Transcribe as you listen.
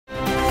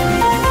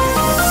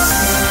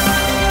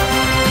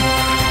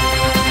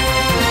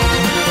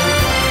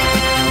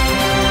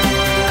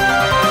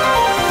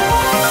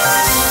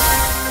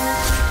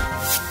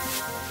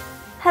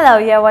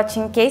Hello, you're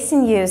watching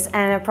KCN News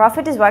and a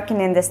prophet is working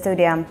in the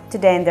studio.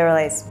 Today in the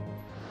release.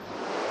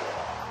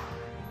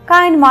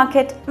 Kind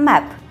market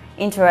map.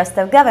 Interest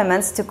of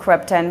governments to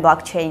crypto and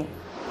blockchain.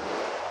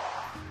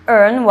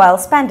 Earn while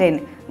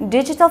spending.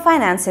 Digital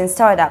financing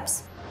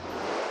startups.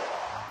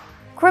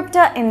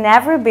 Crypto in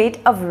every bit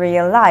of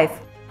real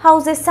life. How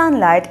the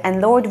sunlight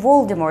and Lord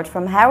Voldemort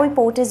from Harry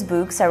Potter's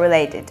books are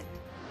related.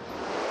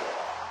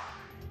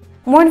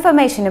 More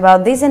information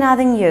about this and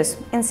other news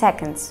in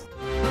seconds.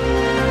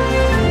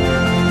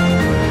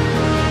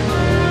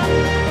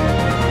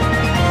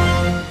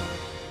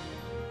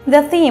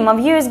 The theme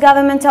of US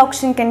government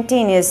auction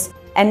continues.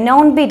 A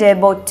known bidder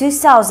bought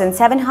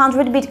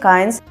 2,700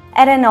 bitcoins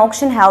at an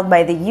auction held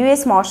by the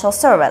US Marshals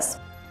Service.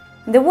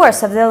 The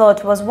worth of the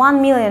lot was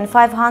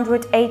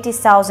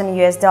 $1,580,000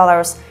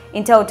 US.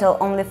 In total,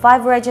 only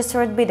 5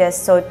 registered bidders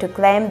sought to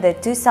claim the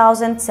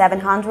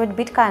 2,700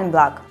 bitcoin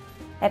block.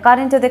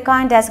 According to the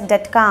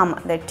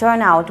coindesk.com, the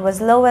turnout was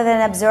lower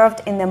than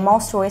observed in the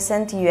most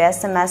recent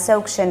USMS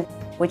auction,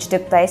 which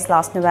took place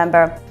last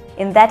November.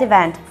 In that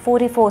event,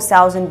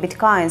 44,000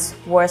 bitcoins,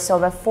 worth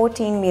over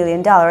 $14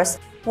 million,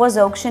 was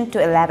auctioned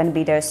to 11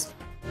 bidders.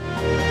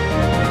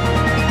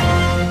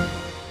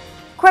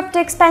 Crypto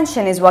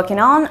expansion is working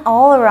on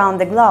all around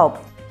the globe.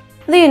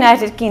 The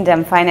United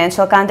Kingdom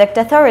Financial Conduct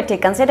Authority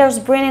considers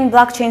bringing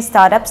blockchain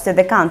startups to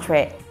the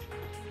country.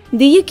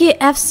 The UK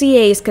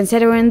FCA is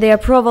considering the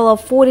approval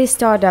of 40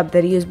 startups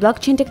that use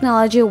blockchain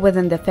technology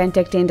within the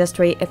fintech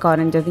industry,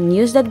 according to the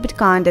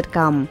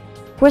news.bitcoin.com.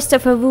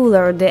 Christopher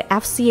Woolard, the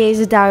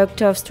FCA's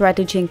Director of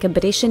Strategy and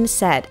Competition,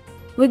 said,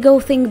 "We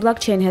think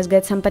blockchain has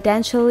got some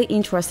potentially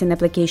interesting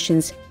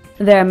applications.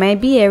 There may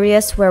be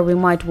areas where we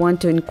might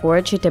want to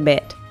encourage it a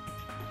bit."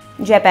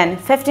 Japan,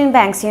 15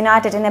 banks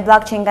united in a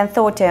blockchain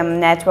consortium,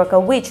 network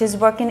of which is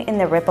working in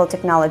the Ripple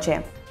technology.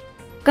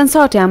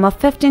 Consortium of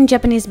 15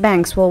 Japanese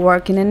banks will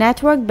work in a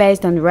network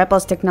based on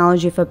Ripple's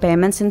technology for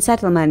payments and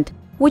settlement,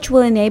 which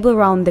will enable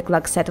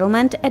round-the-clock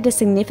settlement at a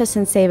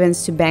significant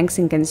savings to banks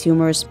and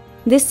consumers.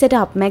 This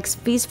setup makes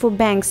fees for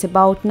banks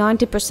about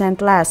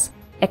 90% less.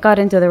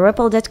 According to the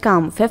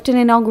Ripple.com, 15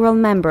 inaugural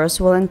members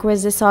will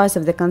increase the size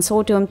of the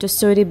consortium to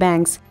 30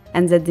 banks,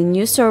 and that the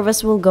new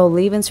service will go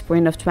live in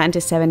spring of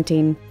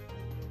 2017.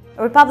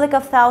 Republic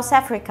of South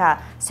Africa,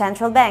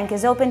 central bank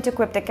is open to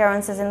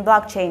cryptocurrencies and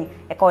blockchain,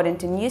 according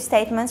to new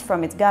statements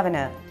from its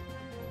governor.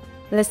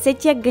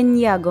 Lesetja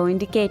Kganyago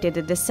indicated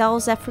that the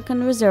South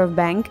African Reserve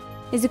Bank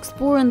is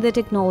exploring the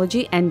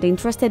technology and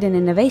interested in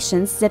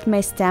innovations that may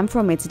stem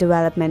from its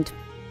development.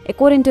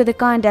 According to the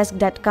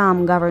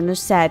coindesk.com, governor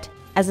said,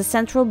 "As a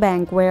central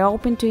bank, we are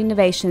open to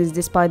innovations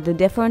despite the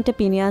different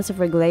opinions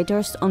of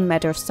regulators on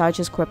matters such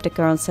as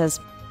cryptocurrencies.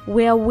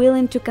 We are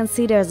willing to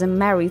consider the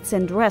merits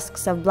and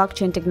risks of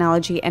blockchain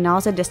technology and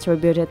other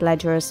distributed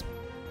ledgers."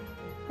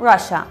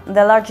 Russia,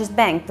 the largest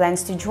bank,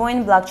 plans to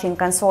join blockchain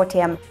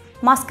consortium.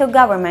 Moscow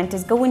government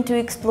is going to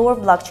explore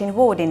blockchain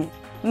voting.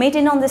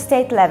 Meeting on the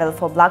state level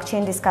for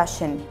blockchain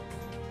discussion.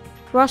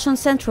 Russian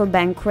Central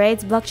Bank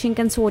creates blockchain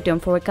consortium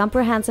for a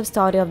comprehensive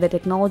study of the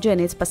technology and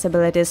its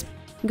possibilities.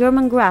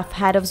 Gref,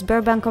 head of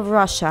Sberbank of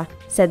Russia,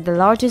 said the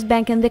largest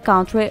bank in the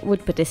country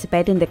would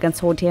participate in the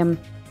consortium.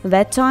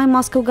 That time,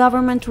 Moscow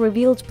government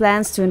revealed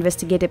plans to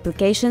investigate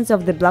applications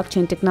of the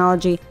blockchain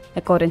technology,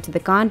 according to the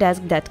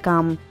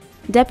coindesk.com.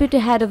 Deputy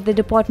head of the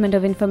Department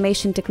of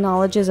Information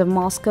Technologies of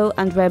Moscow,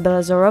 Andrei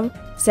Belazorov,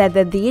 said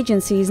that the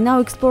agency is now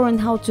exploring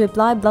how to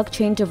apply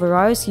blockchain to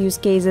various use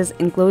cases,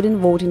 including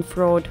voting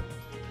fraud.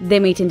 The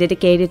meeting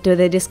dedicated to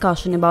the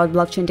discussion about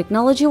blockchain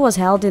technology was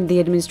held in the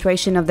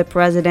administration of the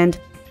president.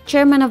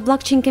 Chairman of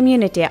blockchain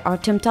community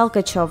Artem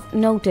Tolkachev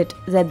noted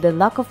that the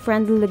lack of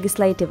friendly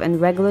legislative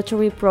and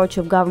regulatory approach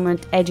of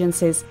government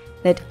agencies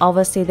that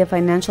oversee the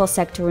financial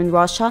sector in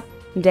Russia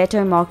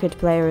deter market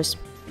players.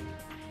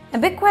 A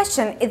big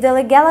question is the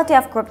legality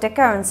of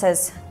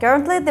cryptocurrencies.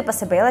 Currently, the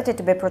possibility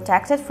to be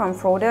protected from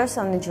frauders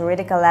on a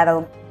juridical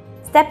level.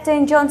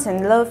 Steptoe &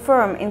 Johnson law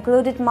firm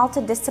included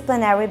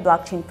multidisciplinary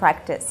blockchain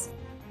practice.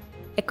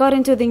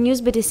 According to the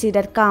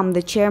newsbtc.com,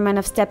 the chairman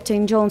of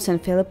Steptoe & Johnson,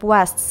 Philip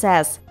West,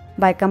 says,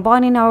 "By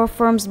combining our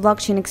firm's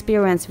blockchain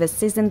experience with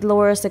seasoned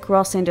lawyers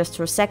across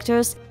industry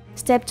sectors,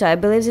 Steptoe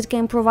believes it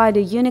can provide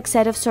a unique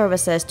set of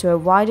services to a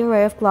wide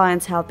array of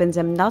clients, helping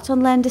them not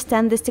only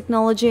understand this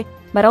technology,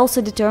 but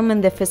also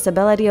determine the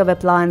feasibility of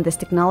applying this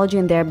technology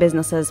in their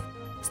businesses."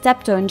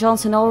 Steptoe &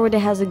 Johnson already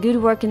has a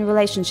good working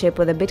relationship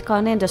with the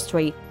Bitcoin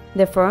industry.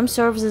 The firm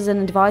serves as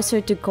an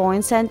advisor to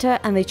Coin Center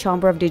and the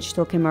Chamber of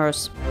Digital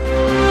Commerce.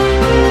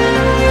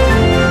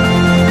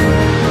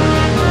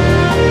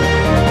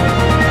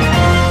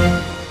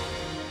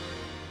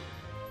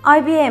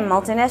 IBM,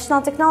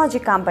 multinational technology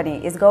company,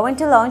 is going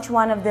to launch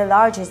one of the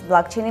largest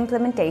blockchain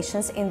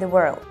implementations in the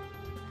world.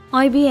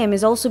 IBM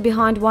is also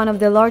behind one of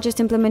the largest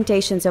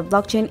implementations of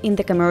blockchain in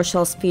the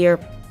commercial sphere.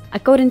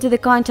 According to the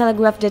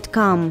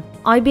Cointelegraph.com,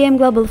 IBM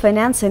Global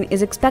Financing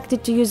is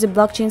expected to use a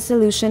blockchain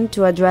solution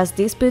to address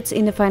disputes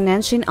in the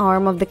financing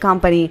arm of the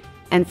company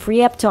and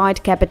free up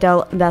tied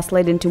capital, thus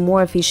leading to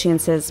more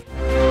efficiencies.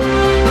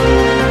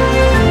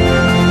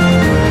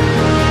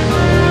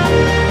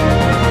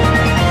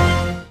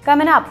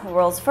 Coming up,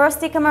 world's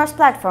first e-commerce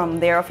platform,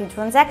 their of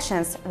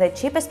e-transactions, the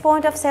cheapest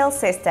point-of-sale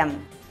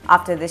system.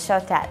 After the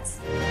short ads.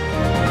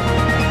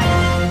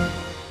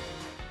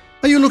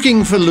 Are you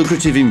looking for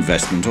lucrative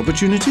investment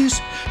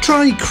opportunities?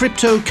 Try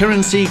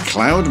cryptocurrency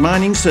cloud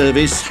mining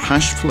service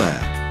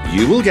Hashflare.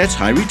 You will get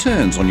high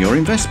returns on your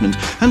investment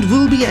and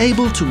will be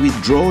able to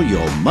withdraw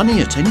your money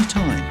at any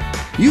time.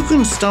 You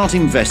can start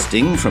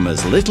investing from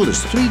as little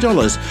as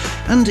 $3,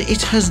 and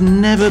it has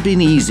never been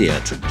easier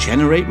to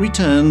generate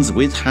returns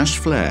with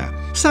Hashflare.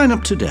 Sign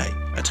up today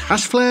at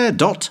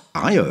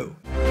hashflare.io.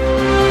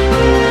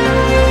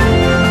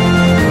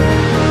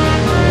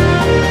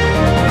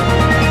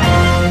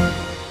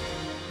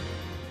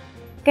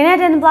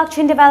 Canadian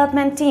blockchain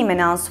development team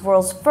announced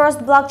world's first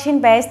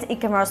blockchain-based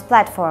e-commerce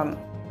platform.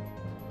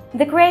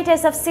 The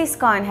creators of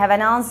Syscoin have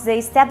announced the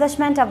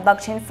establishment of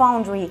Blockchain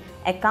Foundry,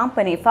 a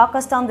company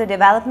focused on the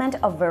development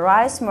of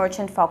various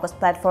merchant-focused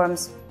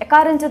platforms.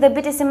 According to the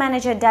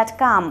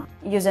btcmanager.com,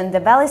 using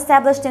the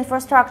well-established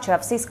infrastructure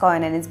of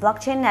Syscoin and its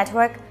blockchain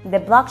network, the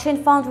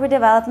Blockchain Foundry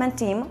development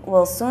team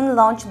will soon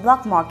launch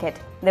Block Market,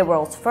 the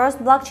world's first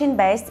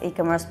blockchain-based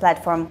e-commerce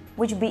platform,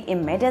 which will be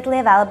immediately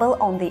available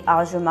on the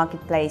Azure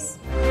marketplace.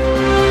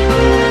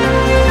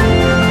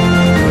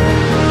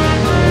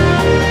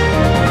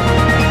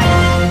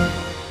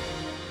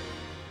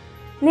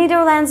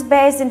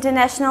 Netherlands-based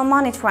international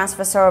money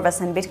transfer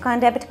service and Bitcoin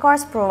debit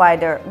cards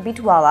provider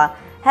Bitwala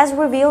has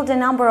revealed a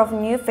number of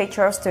new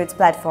features to its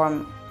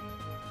platform.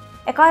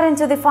 According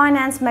to the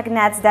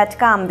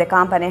financemagnates.com, the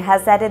company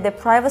has added the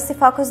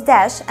privacy-focused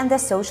Dash and the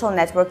social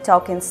network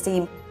token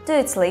Steam to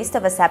its list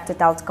of accepted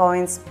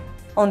altcoins.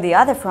 On the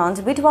other front,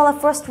 Bitwala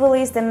first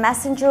released the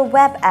Messenger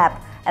web app,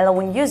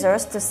 allowing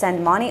users to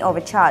send money over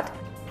chat.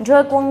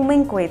 Joe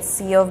Kwong-Minkwit,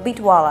 CEO of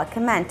Bitwala,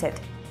 commented,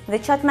 "The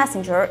chat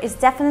messenger is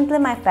definitely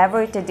my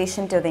favorite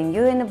addition to the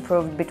new and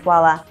improved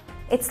Bitwala.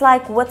 It's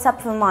like WhatsApp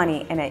for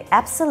money, and I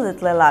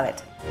absolutely love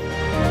it."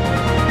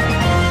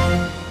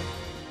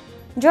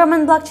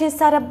 German blockchain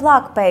startup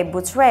BlockPay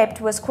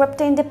bootstrapped with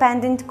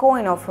crypto-independent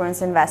coin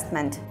offerings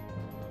investment.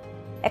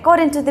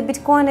 According to the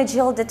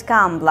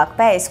bitcoinagile.com,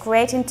 BlockPay is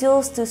creating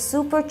tools to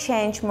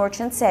superchange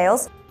merchant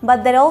sales,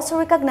 but that also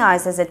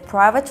recognizes that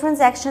private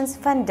transactions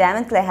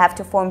fundamentally have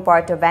to form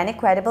part of any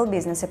credible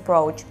business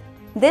approach.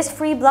 This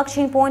free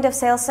blockchain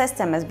point-of-sale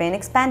system has been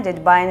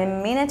expanded by an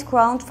imminent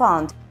crowd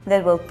fund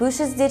that will push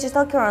its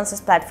digital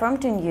currencies platform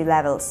to new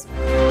levels.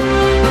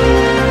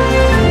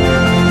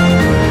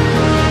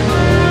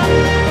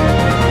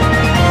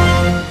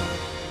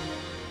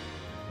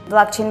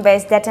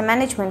 Blockchain-based data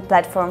management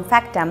platform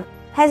Factom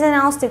has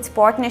announced its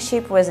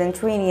partnership with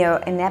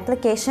Intrinio, an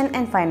application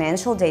and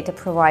financial data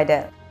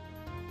provider.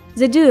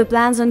 The duo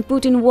plans on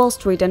putting Wall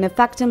Street on a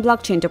Factom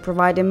blockchain to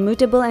provide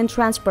immutable and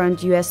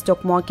transparent US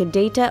stock market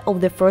data of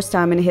the first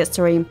time in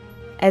history.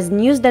 As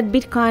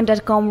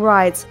news.bitcoin.com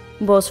writes,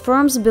 both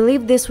firms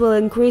believe this will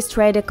increase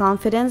trader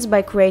confidence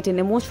by creating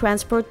a more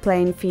transparent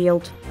playing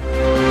field.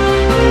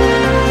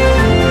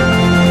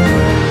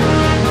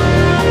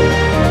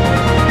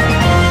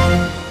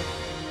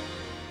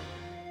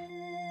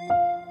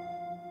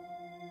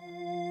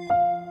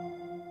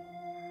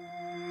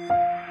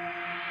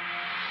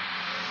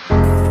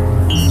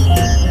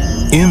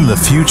 In the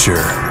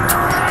future,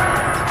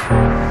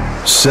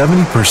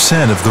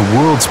 70% of the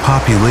world's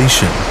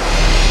population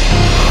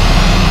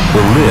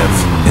will live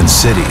in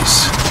cities.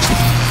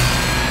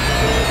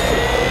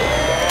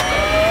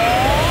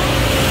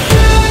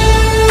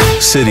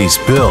 Cities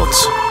built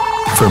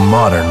for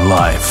modern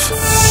life.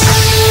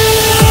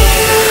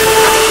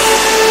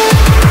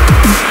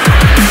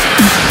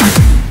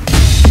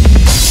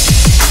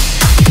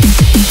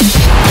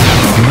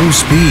 New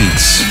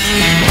speeds.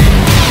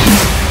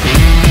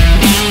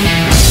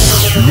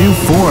 New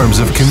forms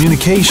of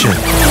communication.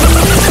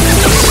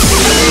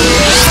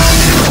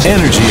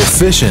 Energy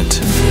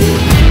efficient.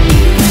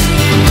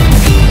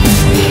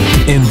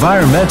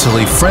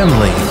 Environmentally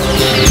friendly.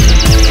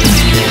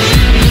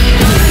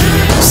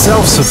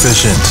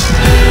 Self-sufficient.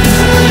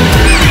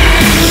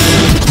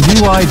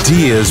 New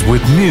ideas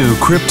with new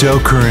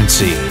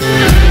cryptocurrency.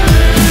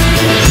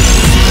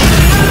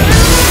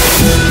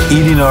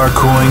 Eating our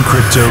coin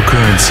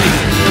cryptocurrency.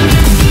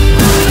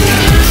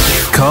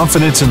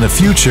 Confidence in the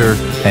future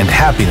and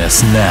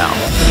happiness now.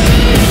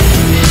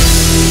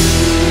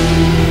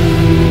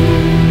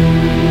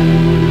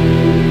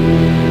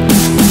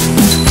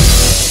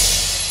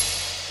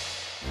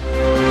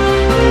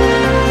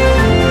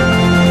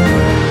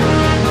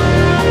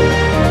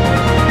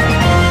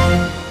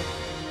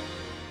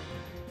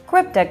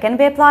 Crypto can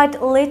be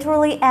applied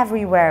literally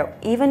everywhere,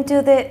 even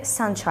to the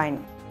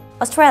sunshine.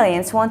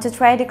 Australians want to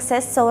trade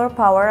excess solar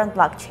power on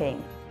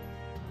blockchain.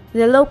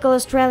 The local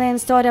Australian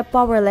startup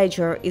Power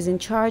Ledger is in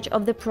charge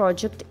of the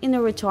project in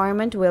a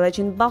retirement village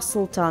in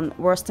Busselton,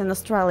 Western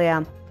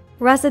Australia.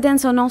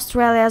 Residents on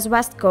Australia's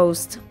west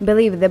coast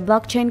believe the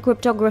blockchain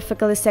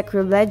cryptographically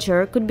secure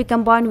ledger could be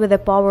combined with the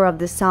power of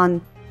the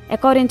sun.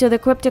 According to the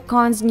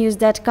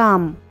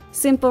CryptoCoinsNews.com,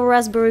 simple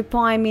Raspberry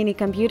Pi mini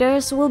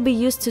computers will be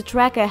used to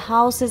track a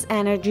house's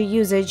energy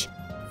usage,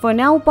 For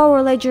now,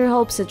 Power Ledger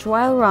hopes a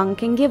trial run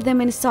can give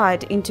them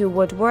insight into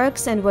what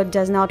works and what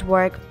does not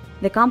work.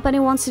 The company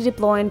wants to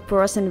deploy in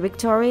person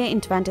Victoria in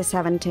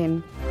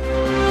 2017.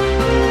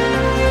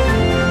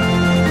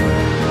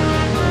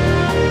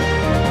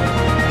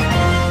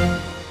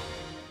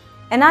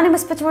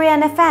 Anonymous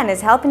Patruyan fan is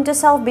helping to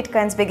solve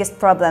Bitcoin's biggest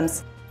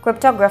problems.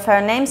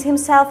 Cryptographer names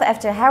himself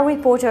after Harry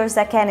Potter's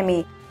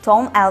Academy,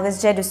 Tom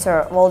Elvis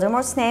Jedusor,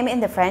 Voldemort's name in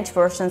the French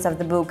versions of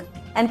the book,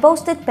 and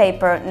posted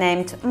paper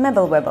named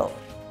Mibblewibble.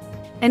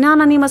 An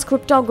anonymous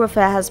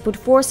cryptographer has put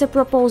forth a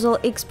proposal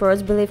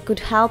experts believe could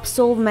help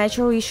solve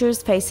major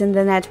issues facing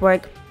the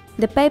network.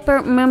 The paper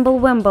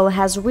Mibblewibble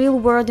has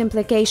real-world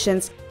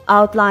implications,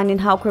 outlining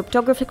how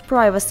cryptographic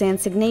privacy and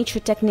signature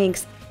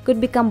techniques could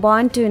be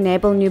combined to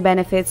enable new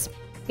benefits.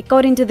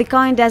 According to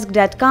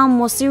thecoindesk.com,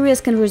 more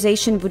serious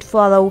conversation would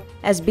follow,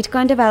 as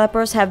Bitcoin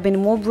developers have been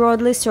more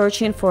broadly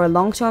searching for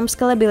long-term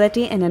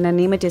scalability and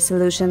anonymity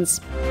solutions.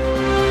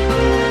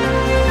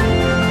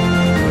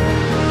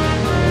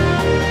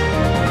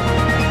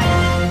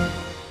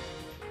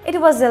 It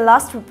was the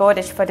last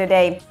reportage for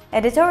today.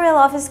 Editorial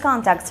office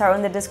contacts are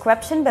in the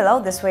description below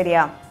this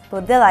video.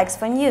 Put the likes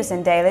for news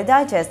and daily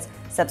digests,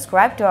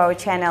 subscribe to our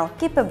channel,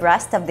 keep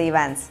abreast of the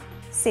events.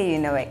 See you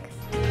in a week.